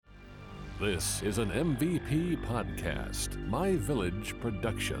This is an MVP podcast, My Village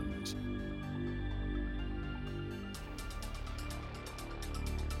Productions.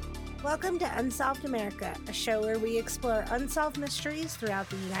 Welcome to Unsolved America, a show where we explore unsolved mysteries throughout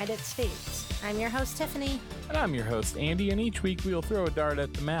the United States. I'm your host, Tiffany. And I'm your host, Andy, and each week we'll throw a dart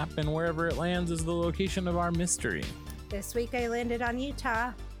at the map, and wherever it lands is the location of our mystery. This week I landed on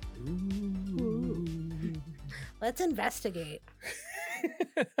Utah. Ooh. Let's investigate.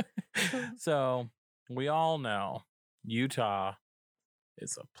 So, we all know Utah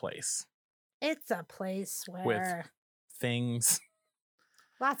is a place. It's a place where with things,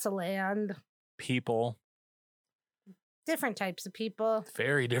 lots of land, people, different types of people.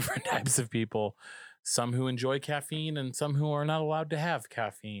 very different types of people. Some who enjoy caffeine and some who are not allowed to have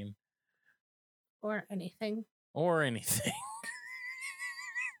caffeine. Or anything. Or anything.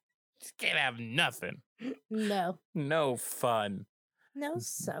 Just can't have nothing. No. No fun. No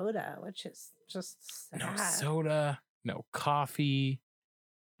soda, which is just sad. No soda. No coffee.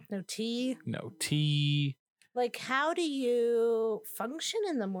 No tea. No tea. Like, how do you function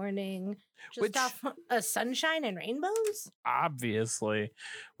in the morning? Just off sunshine and rainbows? Obviously.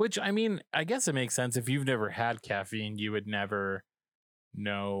 Which, I mean, I guess it makes sense. If you've never had caffeine, you would never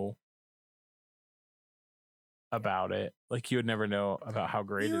know about it. Like, you would never know about how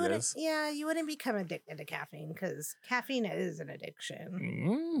great it is. Yeah, you wouldn't become addicted to caffeine because caffeine is an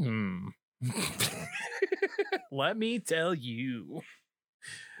addiction. Let me tell you.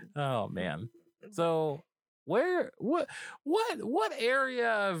 Oh, man. So... what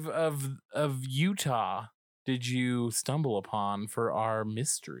area of Utah did you stumble upon for our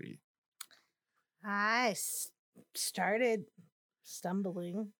mystery? I started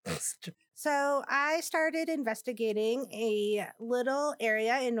stumbling. So I started investigating a little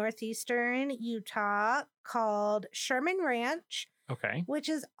area in northeastern Utah called Sherman Ranch. Okay. Which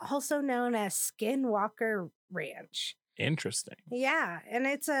is also known as Skinwalker Ranch. Interesting. Yeah, and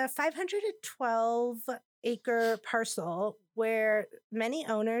it's a 512-acre parcel where many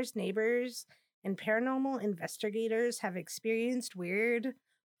owners, neighbors, and paranormal investigators have experienced weird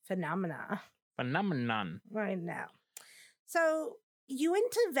phenomenon. Right now. So,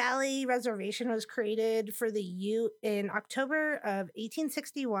 Uinta Valley Reservation was created for the Ute in October of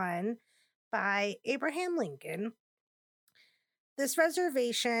 1861 by Abraham Lincoln. This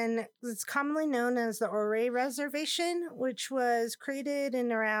reservation is commonly known as the Ouray Reservation, which was created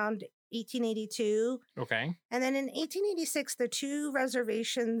in around 1882. Okay. And then in 1886, the two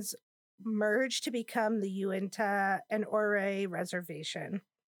reservations merged to become the Uinta and Ouray Reservation.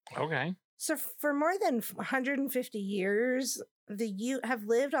 Okay. So for more than 150 years, the Ute have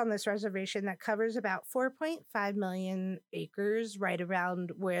lived on this reservation that covers about 4.5 million acres right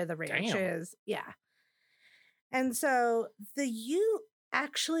around where the ranch is. Yeah. And so the Ute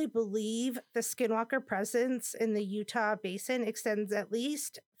actually believe the Skinwalker presence in the Utah basin extends at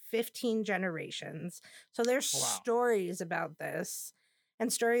least 15 generations. So there's stories about this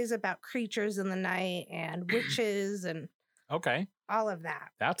and stories about creatures in the night and witches and all of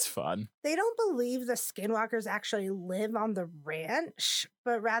that. That's fun. They don't believe the Skinwalkers actually live on the ranch,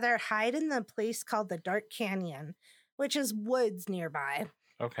 but rather hide in the place called the Dark Canyon, which is woods nearby.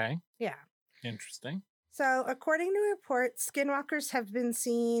 Okay. Yeah. Interesting. So, according to reports, skinwalkers have been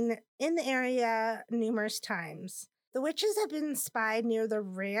seen in the area numerous times. The witches have been spied near the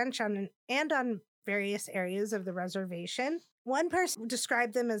ranch and on various areas of the reservation. One person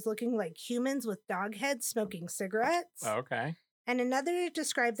described them as looking like humans with dog heads smoking cigarettes. Okay. And another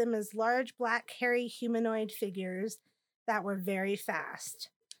described them as large, black, hairy humanoid figures that were very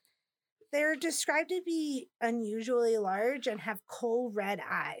fast. They're described to be unusually large and have coal red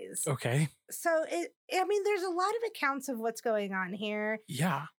eyes. Okay. So, there's a lot of accounts of what's going on here.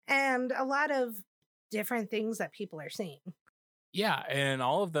 Yeah. And a lot of different things that people are seeing. Yeah, and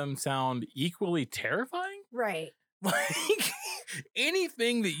all of them sound equally terrifying. Right. Like,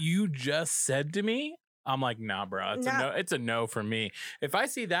 anything that you just said to me, I'm like, nah, bro. It's a no for me. If I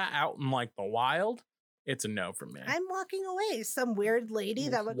see that out in, like, the wild... It's a no for me. I'm walking away. Some weird lady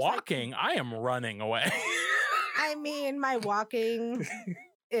that looks walking. I am running away. I mean, my walking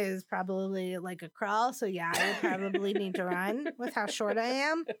is probably like a crawl. So yeah, I would probably need to run with how short I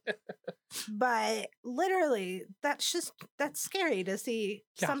am. But literally, that's scary to see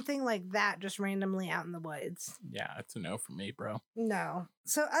something like that just randomly out in the woods. Yeah, it's a no for me, bro. No.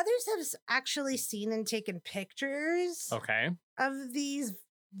 So others have actually seen and taken pictures of these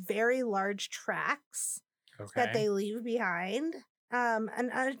very large tracks that they leave behind.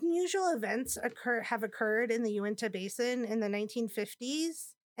 Unusual events have occurred in the Uinta Basin in the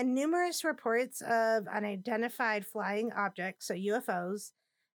 1950s, and numerous reports of unidentified flying objects, so UFOs,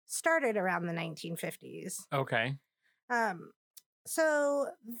 started around the 1950s. Okay. So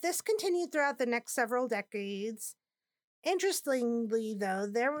this continued throughout the next several decades. Interestingly, though,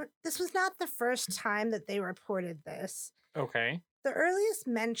 this was not the first time that they reported this. Okay. The earliest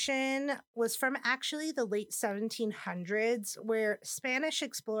mention was from actually the late 1700s, where Spanish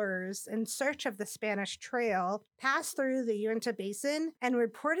explorers in search of the Spanish Trail passed through the Uinta Basin and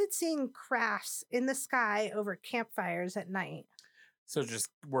reported seeing crafts in the sky over campfires at night. So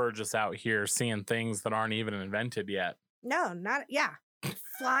we're just out here seeing things that aren't even invented yet. No, not, yeah.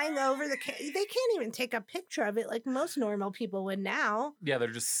 Flying over they can't even take a picture of it like most normal people would now. Yeah, they're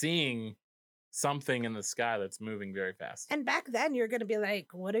just seeing something in the sky that's moving very fast. And back then, you're going to be like,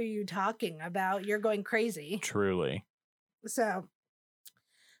 what are you talking about? You're going crazy. Truly. So,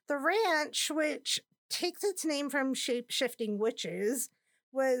 the ranch, which takes its name from shape-shifting witches,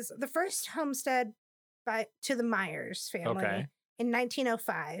 was the first homestead to the Myers family in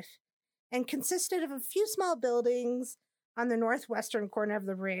 1905 and consisted of a few small buildings on the northwestern corner of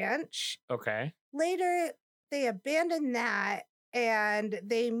the ranch. Okay. Later, they abandoned that and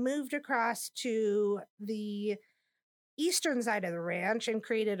they moved across to the eastern side of the ranch and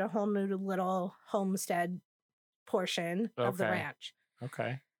created a whole new little homestead portion of the ranch.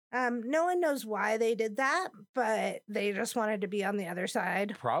 Okay. No one knows why they did that, but they just wanted to be on the other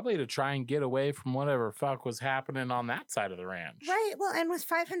side. Probably to try and get away from whatever fuck was happening on that side of the ranch. Right. Well, and with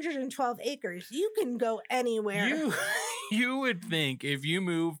 512 acres, you can go anywhere. You would think if you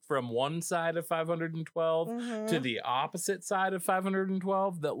moved from one side of 512 to the opposite side of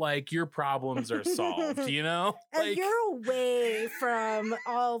 512 that like your problems are solved, you know? And like, you're away from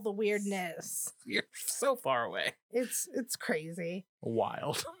all the weirdness. You're so far away. It's crazy.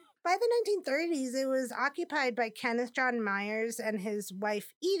 Wild. By the 1930s, it was occupied by Kenneth John Myers and his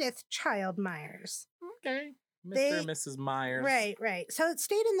wife, Edith Child Myers. Okay. Mr. and Mrs. Myers. Right. So it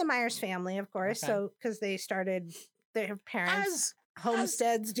stayed in the Myers family, of course. Okay. So, because they started their parents'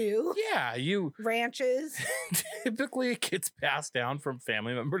 homesteads do. Yeah, ranches. Typically, it gets passed down from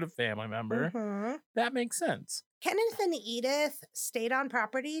family member to family member. Mm-hmm. That makes sense. Kenneth and Edith stayed on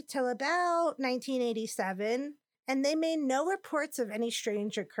property till about 1987. And they made no reports of any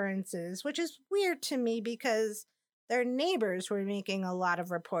strange occurrences, which is weird to me because their neighbors were making a lot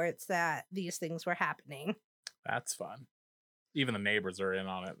of reports that these things were happening. That's fun. Even the neighbors are in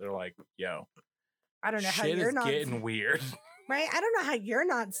on it. They're like, yo, I don't know how you're not getting weird. Right? I don't know how you're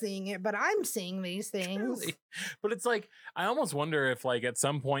not seeing it, but I'm seeing these things. Truly. But it's like, I almost wonder if like at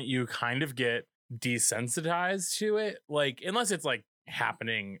some point you kind of get desensitized to it. Like, unless it's like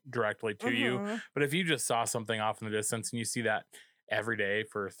happening directly to you. But if you just saw something off in the distance and you see that every day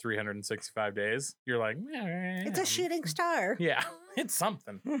for 365 days, you're like, it's a shooting star. Yeah, it's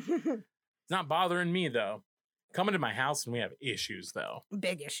something. It's not bothering me though. Coming to my house and we have issues though.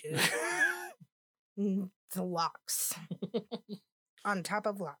 Big issues. The locks. On top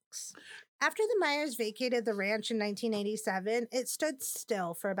of locks. After the Myers vacated the ranch in 1987, it stood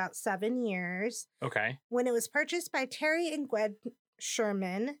still for about 7 years. Okay. When it was purchased by Terry and Gwen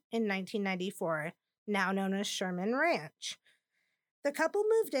Sherman in 1994, now known as Sherman Ranch. The couple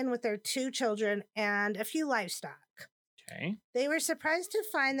moved in with their 2 children and a few livestock. Okay. They were surprised to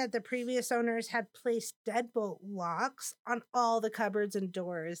find that the previous owners had placed deadbolt locks on all the cupboards and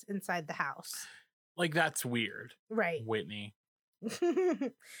doors inside the house. Like, that's weird. Right. Whitney.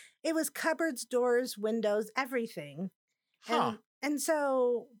 It was cupboards, doors, windows, everything. Huh. And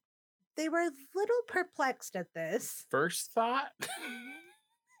so they were a little perplexed at this. First thought?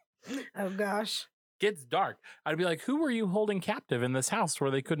 Oh, gosh. Gets dark. I'd be like, who were you holding captive in this house where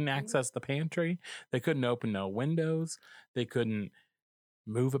they couldn't access the pantry? They couldn't open no windows. They couldn't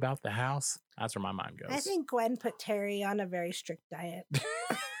move about the house. That's where my mind goes. I think Gwen put Terry on a very strict diet.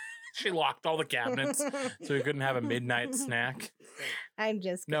 She locked all the cabinets so he couldn't have a midnight snack. I'm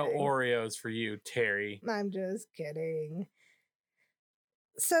just kidding. No Oreos for you, Terry. I'm just kidding.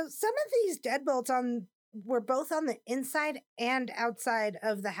 So some of these deadbolts were both on the inside and outside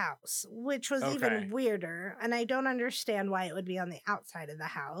of the house, which was even weirder. And I don't understand why it would be on the outside of the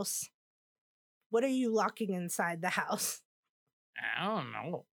house. What are you locking inside the house? I don't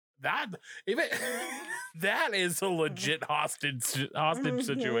know. That is a legit hostage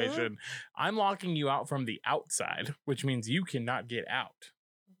situation. I'm locking you out from the outside, which means you cannot get out.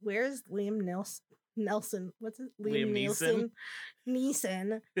 Where's Liam Nelson? What's it? Liam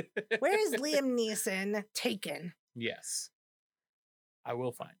Neeson. Where is Liam Neeson taken? Yes. I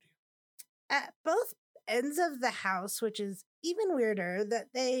will find you. At both ends of the house, which is even weirder, that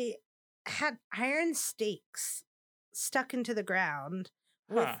they had iron stakes stuck into the ground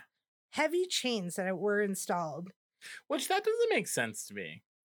with heavy chains that were installed. Which that doesn't make sense to me.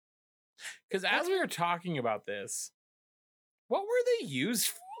 Because as we were talking about this, what were they used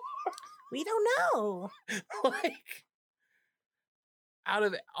for? We don't know. Like, out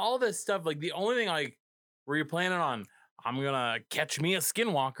of all this stuff, like, the only thing, like, were you planning on, I'm gonna catch me a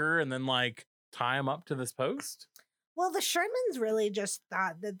skinwalker and then, like, tie him up to this post? Well, the Shermans really just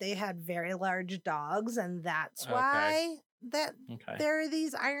thought that they had very large dogs, and that's why there are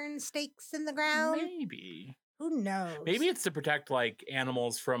these iron stakes in the ground. Maybe. Who knows? Maybe it's to protect, like,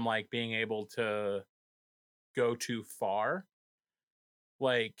 animals from, like, being able to go too far.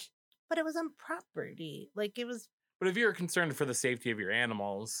 Like... But it was on property. Like, it was... But if you're concerned for the safety of your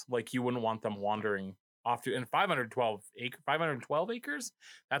animals, like, you wouldn't want them wandering off to... And 512 acres?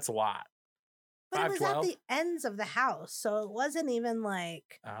 That's a lot. But it was at the ends of the house, so it wasn't even,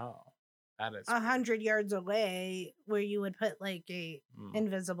 like... Oh, that is 100 yards away where you would put, like, a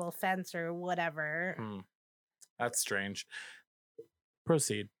invisible fence or whatever. That's strange.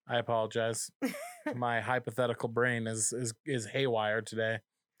 Proceed. I apologize. My hypothetical brain is haywire today.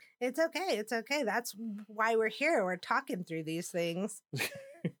 It's okay. It's okay. That's why we're here. We're talking through these things.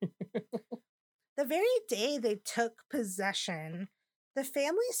 The very day they took possession, the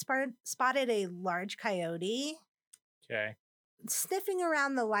family spotted a large coyote. Okay. Sniffing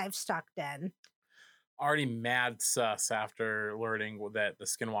around the livestock den. Already mad sus after learning that the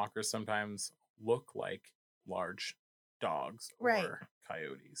skinwalkers sometimes look like large dogs or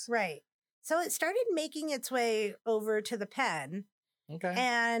coyotes. Right. So it started making its way over to the pen. Okay.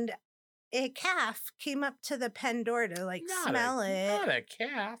 And a calf came up to the pen door to, like, smell it. Not a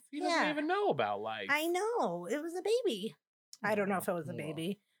calf. He doesn't even know about life. I know. It was a baby. I don't know if it was a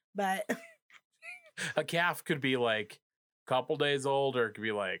baby, but... A calf could be, like, a couple days old, or it could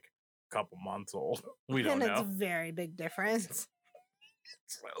be, like, a couple months old. We don't know. And it's a very big difference.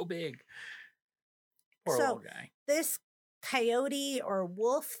 So big. Poor little guy. This coyote or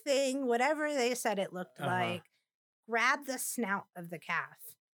wolf thing, whatever they said it looked like, grabbed the snout of the calf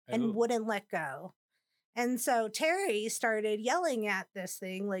and wouldn't let go. And so Terry started yelling at this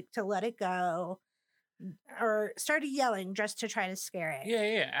thing, like, to let it go, or started yelling just to try to scare it.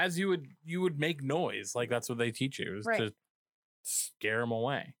 Yeah. As you would make noise. Like, that's what they teach you, is to scare them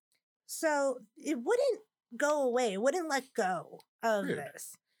away. So it wouldn't go away. It wouldn't let go of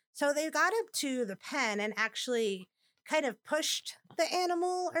this. So they got up to the pen and actually kind of pushed the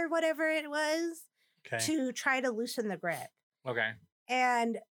animal or whatever it was to try to loosen the grip. Okay.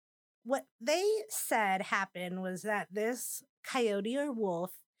 And what they said happened was that this coyote or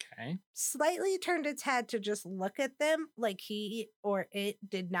wolf slightly turned its head to just look at them, like he or it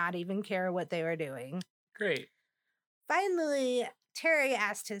did not even care what they were doing. Great. Finally, Terry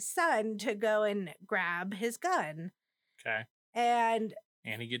asked his son to go and grab his gun. Okay. And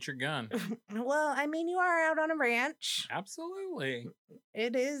Annie, get your gun. Well, I mean, you are out on a ranch. Absolutely.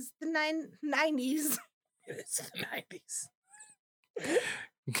 It is the 90s. It is the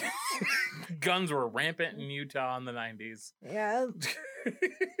 90s. Guns were rampant in Utah in the 90s. Yeah.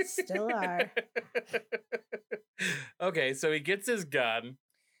 Still are. Okay, so he gets his gun.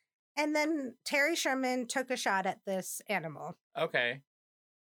 And then Terry Sherman took a shot at this animal. Okay.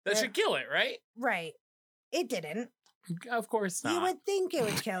 That should kill it, right? Right. It didn't. Of course not. You would think it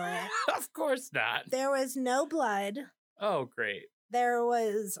would kill it. Of course not. There was no blood. Oh, great. There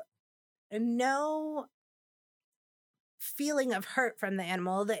was no feeling of hurt from the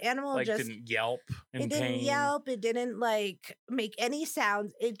animal. The animal like, just didn't yelp in It pain. didn't yelp. It didn't, like, make any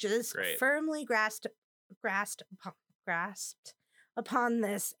sounds. It just firmly grasped upon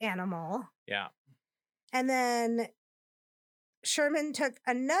this animal. Yeah. And then Sherman took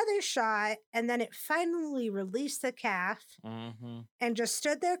another shot, and then it finally released the calf and just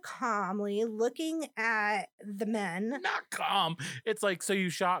stood there calmly looking at the men. Not calm. It's like, so you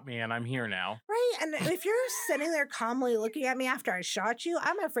shot me and I'm here now. Right. And if you're sitting there calmly looking at me after I shot you,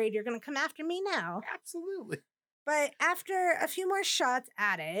 I'm afraid you're going to come after me now. Absolutely. But after a few more shots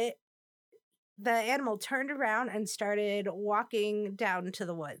at it, the animal turned around and started walking down to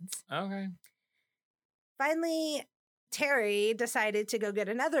the woods. Okay. Finally, Terry decided to go get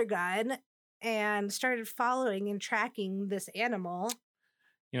another gun and started following and tracking this animal.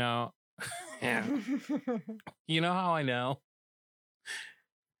 You know, you know how I know?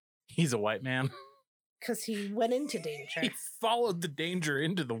 He's a white man. Because he went into danger. He followed the danger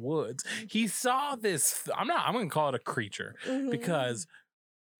into the woods. He saw this. I'm going to call it a creature because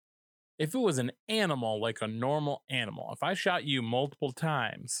if it was an animal, like a normal animal, if I shot you multiple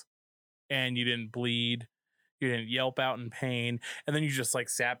times and you didn't bleed, you didn't yelp out in pain, and then you just like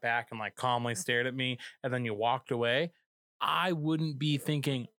sat back and like calmly stared at me, and then you walked away, I wouldn't be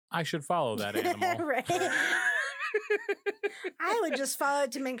thinking I should follow that animal. Right. I would just follow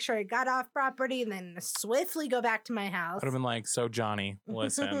it to make sure it got off property and then swiftly go back to my house. I'd have been like, so Johnny,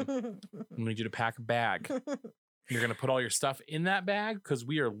 listen, I need you to pack a bag. You're going to put all your stuff in that bag because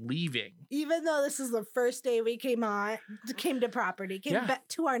we are leaving. Even though this is the first day we came to property, back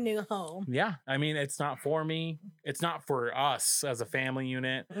to our new home. Yeah. I mean, it's not for me. It's not for us as a family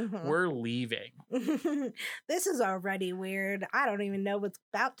unit. Mm-hmm. We're leaving. This is already weird. I don't even know what's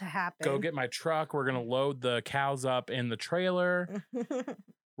about to happen. Go get my truck. We're going to load the cows up in the trailer.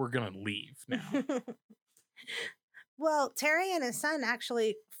 We're going to leave now. Well, Terry and his son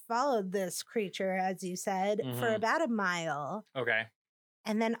actually followed this creature, as you said, for about a mile. Okay.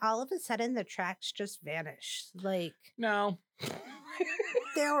 And then all of a sudden, the tracks just vanished. Like, no.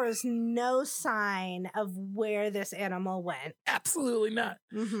 There was no sign of where this animal went. Absolutely not.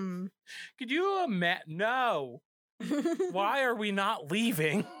 Mm-hmm. Could you imagine? No. Why are we not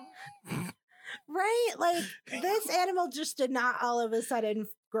leaving? Right? Like, this animal just did not all of a sudden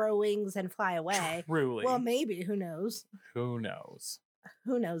grow wings and fly away. Truly. Well, maybe. Who knows? Who knows?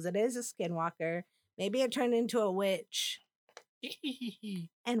 Who knows? It is a skinwalker. Maybe it turned into a witch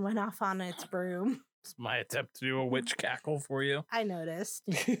and went off on its broom. It's my attempt to do a witch cackle for you. I noticed.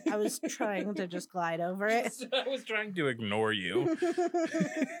 I was trying to just glide over it. I was trying to ignore you.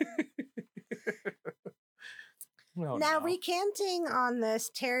 Now, recanting on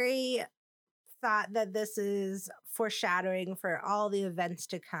this, Terry thought that this is foreshadowing for all the events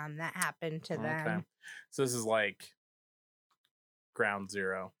to come that happened to them. So this is like ground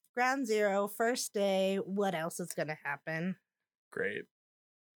zero. Ground zero, first day. What else is going to happen? Great.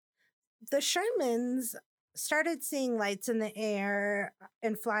 The Shermans started seeing lights in the air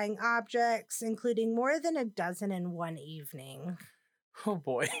and flying objects, including more than a dozen in one evening. Oh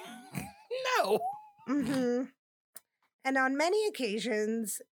boy. No. Mm-hmm. And on many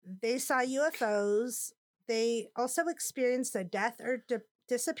occasions, they saw UFOs. They also experienced the death or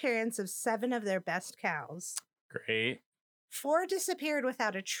disappearance of 7 of their best cows. Great. 4 disappeared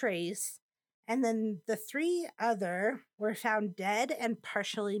without a trace, and then the 3 other were found dead and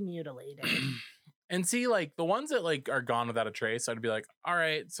partially mutilated. And see, like, the ones that, like, are gone without a trace, I'd be like, all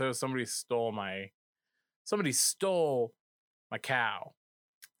right, so somebody stole my cow.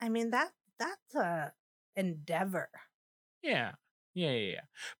 I mean, that's a endeavor. Yeah. But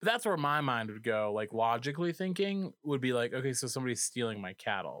that's where my mind would go, like, logically thinking would be like, okay, so somebody's stealing my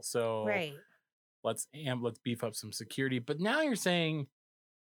cattle. So right. Let's beef up some security. But now you're saying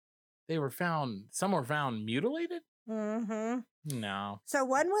some were found mutilated? Mm-hmm. No. So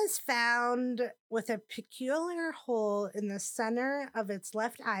one was found with a peculiar hole in the center of its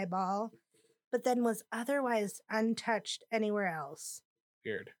left eyeball, but then was otherwise untouched anywhere else.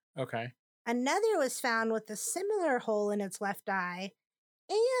 Weird. Okay. Another was found with a similar hole in its left eye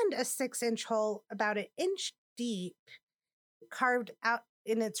and a 6-inch hole about 1 inch deep carved out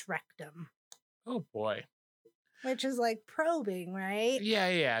in its rectum. Oh, boy. Which is like probing, right?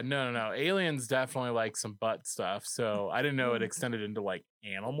 Yeah. No. Aliens definitely like some butt stuff. So I didn't know it extended into like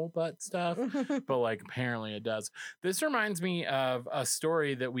animal butt stuff, but like apparently it does. This reminds me of a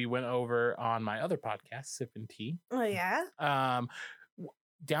story that we went over on my other podcast, Sippin' Tea. Oh, yeah?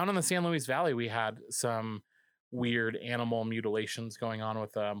 Down in the San Luis Valley, we had some weird animal mutilations going on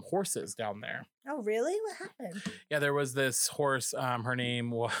with horses down there. Oh, really? What happened? Yeah, there was this horse. Her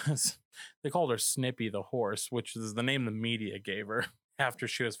name was, they called her Snippy the horse, which is the name the media gave her after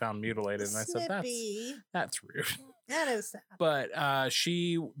she was found mutilated. And Snippy. I said, that's rude. That is sad. But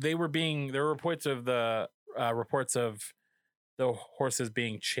there were reports of the horses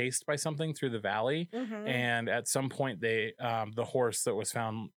being chased by something through the valley. Mm-hmm. And at some point the horse that was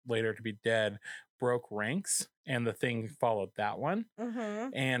found later to be dead broke ranks, and the thing followed that one. Mm-hmm.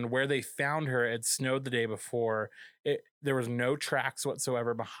 And where they found her, it snowed the day before. There was no tracks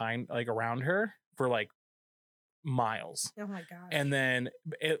whatsoever behind, like around her, for like miles. Oh my gosh. And then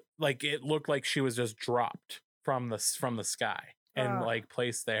it looked like she was just dropped from the sky and like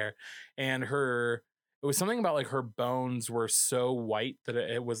placed there. And it was something about like her bones were so white that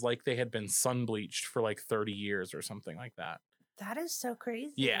it was like they had been sun bleached for like 30 years or something like that. That is so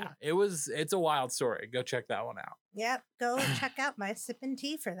crazy. Yeah, it's a wild story. Go check that one out. Yep, go check out my Sippin'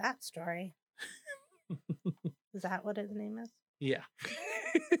 Tea for that story. Is that what his name is? Yeah.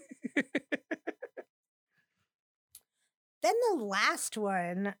 Then the last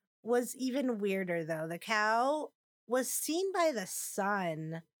one was even weirder, though. The cow was seen by the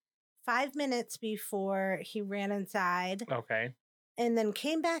son 5 minutes before he ran inside. Okay. And then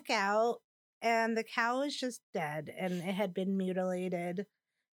came back out. And the cow was just dead and it had been mutilated.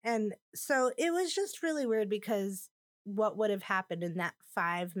 And so it was just really weird because what would have happened in that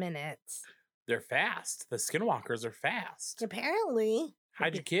 5 minutes? They're fast. The skinwalkers are fast. Apparently.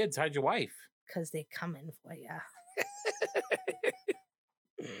 Hide your kids, hide your wife. Because they coming for ya.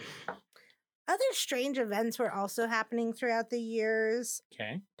 Other strange events were also happening throughout the years.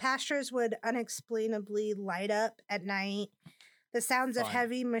 Okay. Pastures would unexplainably light up at night. The sounds of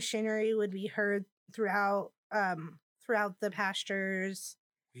heavy machinery would be heard throughout the pastures.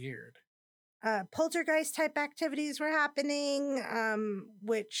 Weird. Poltergeist type activities were happening,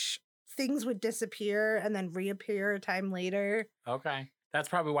 which things would disappear and then reappear a time later. Okay. That's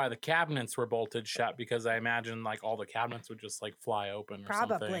probably why the cabinets were bolted shut, because I imagine like all the cabinets would just like fly open or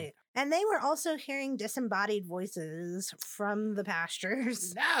something. And they were also hearing disembodied voices from the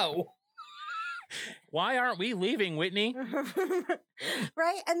pastures. No. Why aren't we leaving, Whitney?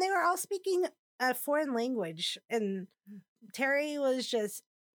 Right? And they were all speaking a foreign language. And Terry was just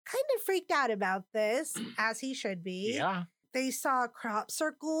kind of freaked out about this, as he should be. Yeah. They saw crop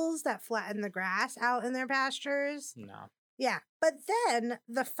circles that flattened the grass out in their pastures. No. Yeah. But then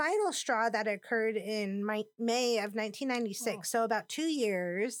the final straw that occurred in May of 1996, so about 2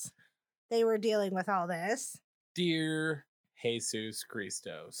 years, they were dealing with all this. Dear Jesus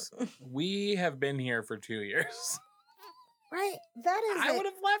Christos, we have been here for 2 years. Right. That is I would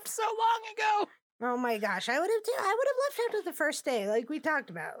have left so long ago. Oh my gosh. I would have too. I would have left after the first day, like we talked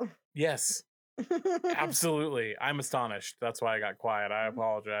about. Yes. Absolutely. I'm astonished. That's why I got quiet. I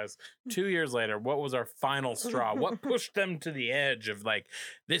apologize. 2 years later, what was our final straw? What pushed them to the edge of like,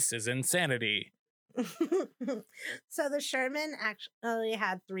 this is insanity? So the Sherman actually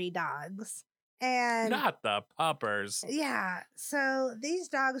had 3 dogs. And not the puppers. Yeah. So these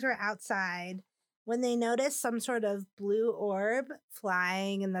dogs were outside when they noticed some sort of blue orb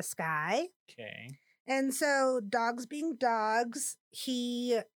flying in the sky. Okay. And so, dogs being dogs,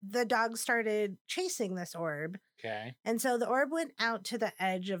 the dog started chasing this orb. Okay. And so the orb went out to the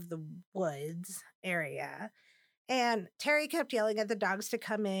edge of the woods area. And Terry kept yelling at the dogs to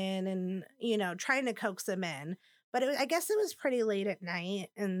come in and, trying to coax them in. But I guess it was pretty late at night.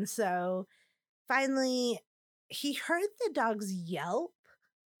 And so finally, he heard the dogs yelp.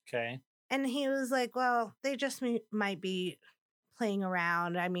 Okay. And he was like, well, they just might be playing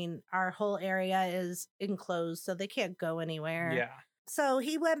around. I mean, our whole area is enclosed, so they can't go anywhere. Yeah. So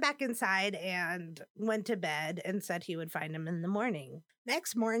he went back inside and went to bed and said he would find him in the morning.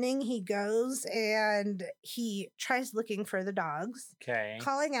 Next morning, he goes and he tries looking for the dogs. Okay.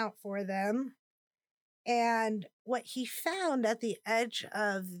 Calling out for them. And what he found at the edge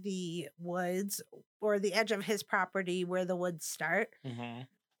of the woods, or the edge of his property where the woods start,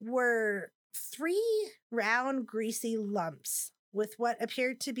 were 3 round, greasy lumps with what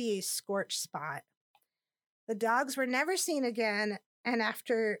appeared to be a scorched spot. The dogs were never seen again, and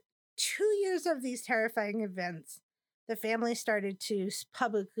after 2 years of these terrifying events, the family started to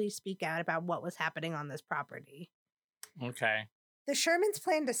publicly speak out about what was happening on this property. Okay. The Shermans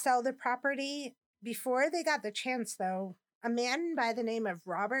planned to sell the property. Before they got the chance, though, a man by the name of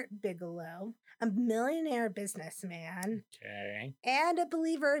Robert Bigelow, a millionaire businessman, and a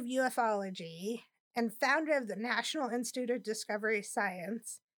believer of ufology, and founder of the National Institute of Discovery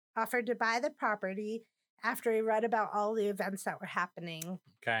Science, offered to buy the property after he read about all the events that were happening.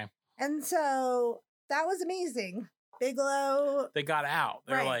 Okay. And so that was amazing. Bigelow... They got out.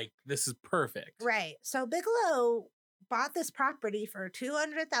 They're like, this is perfect. Right. So Bigelow bought this property for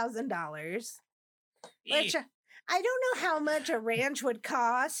 $200,000, which... I don't know how much a ranch would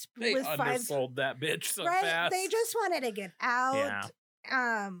cost. They undersold that bitch so fast. They just wanted to get out.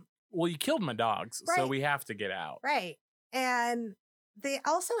 Yeah. Well, you killed my dogs, so we have to get out. Right. And they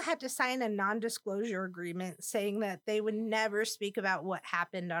also had to sign a non-disclosure agreement saying that they would never speak about what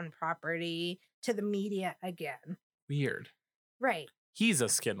happened on property to the media again. Weird. Right. He's a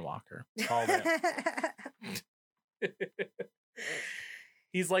skinwalker. Called it.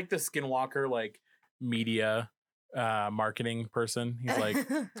 He's like the skinwalker, like media marketing person. He's like,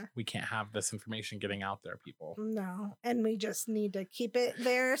 we can't have this information getting out there, people. No, and we just need to keep it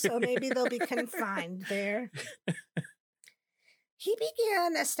there, so maybe they'll be confined there. He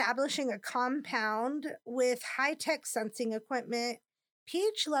began establishing a compound with high-tech sensing equipment,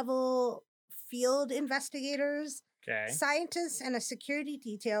 PH-level field investigators, scientists, and a security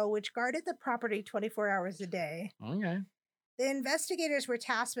detail which guarded the property 24 hours a day. Okay. The investigators were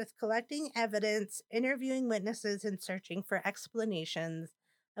tasked with collecting evidence, interviewing witnesses, and searching for explanations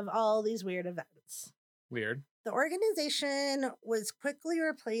of all these weird events. Weird. The organization was quickly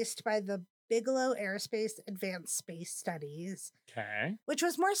replaced by the Bigelow Aerospace Advanced Space Studies, which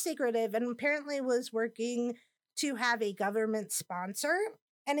was more secretive and apparently was working to have a government sponsor.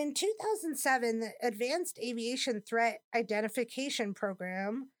 And in 2007, the Advanced Aviation Threat Identification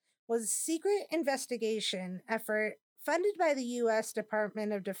Program was a secret investigation effort funded by the U.S.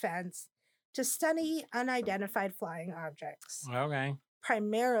 Department of Defense to study unidentified flying objects. Okay.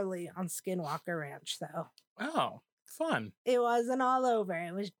 Primarily on Skinwalker Ranch, though. Oh, fun. It wasn't all over.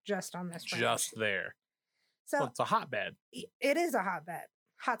 It was just on this ranch. Just there. So well, it's a hotbed. It is a hotbed.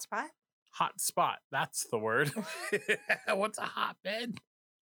 Hot spot? Hot spot. That's the word. What's a hotbed?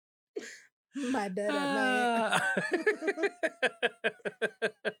 My bed at night.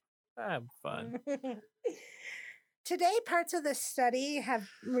 Have fun. Today, parts of the study have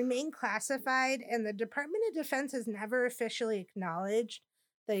remained classified, and the Department of Defense has never officially acknowledged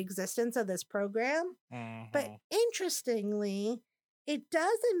the existence of this program. Mm-hmm. But interestingly, it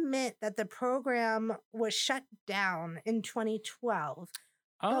does admit that the program was shut down in 2012.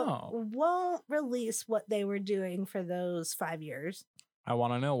 Oh. But won't release what they were doing for those 5 years. I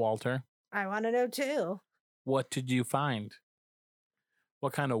want to know, Walter. I want to know, too. What did you find?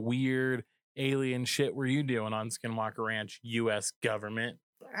 What kind of weird alien shit were you doing on Skinwalker Ranch, U.S. government?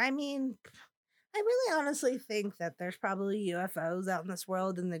 I mean, I really honestly think that there's probably UFOs out in this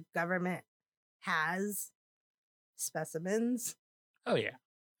world and the government has specimens. Oh, yeah.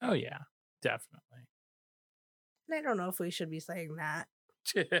 Oh, yeah. Definitely. And I don't know if we should be saying that.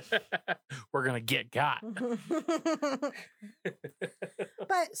 We're going to get got.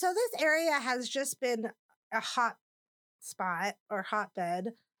 But so this area has just been a hot spot or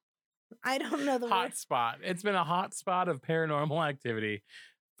hotbed. I don't know the hot word. Spot. It's been a hot spot of paranormal activity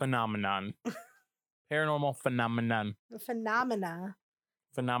phenomenon. Paranormal phenomenon. Phenomena.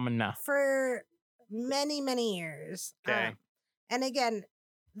 For many, many years. Okay. And again,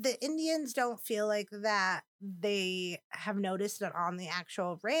 the Indians don't feel like that they have noticed it on the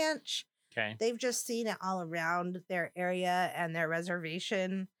actual ranch. Okay. They've just seen it all around their area and their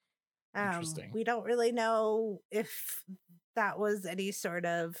reservation. Interesting. We don't really know if that was any sort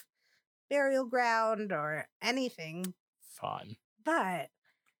of burial ground or anything. Fun. But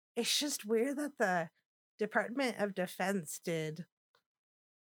it's just weird that the Department of Defense did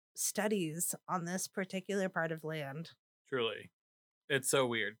studies on this particular part of land. Truly. It's so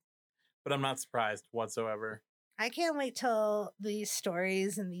weird. But I'm not surprised whatsoever. I can't wait till these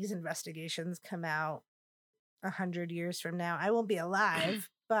stories and these investigations come out 100 years from now. I won't be alive,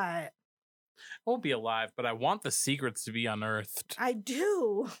 but... I won't be alive, but I want the secrets to be unearthed. I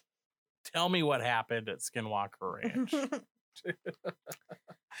do. Tell me what happened at Skinwalker Ranch.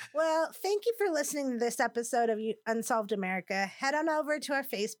 Well, thank you for listening to this episode of Unsolved America. Head on over to our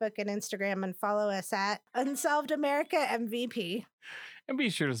Facebook and Instagram and follow us at Unsolved America MVP. And be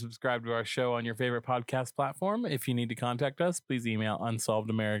sure to subscribe to our show on your favorite podcast platform. If you need to contact us, please email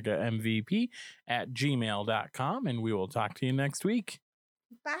unsolvedamericaMVP@gmail.com, and we will talk to you next week.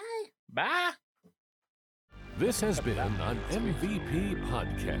 Bye. Bye. This has been an MVP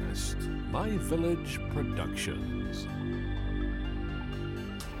podcast, My Village Productions.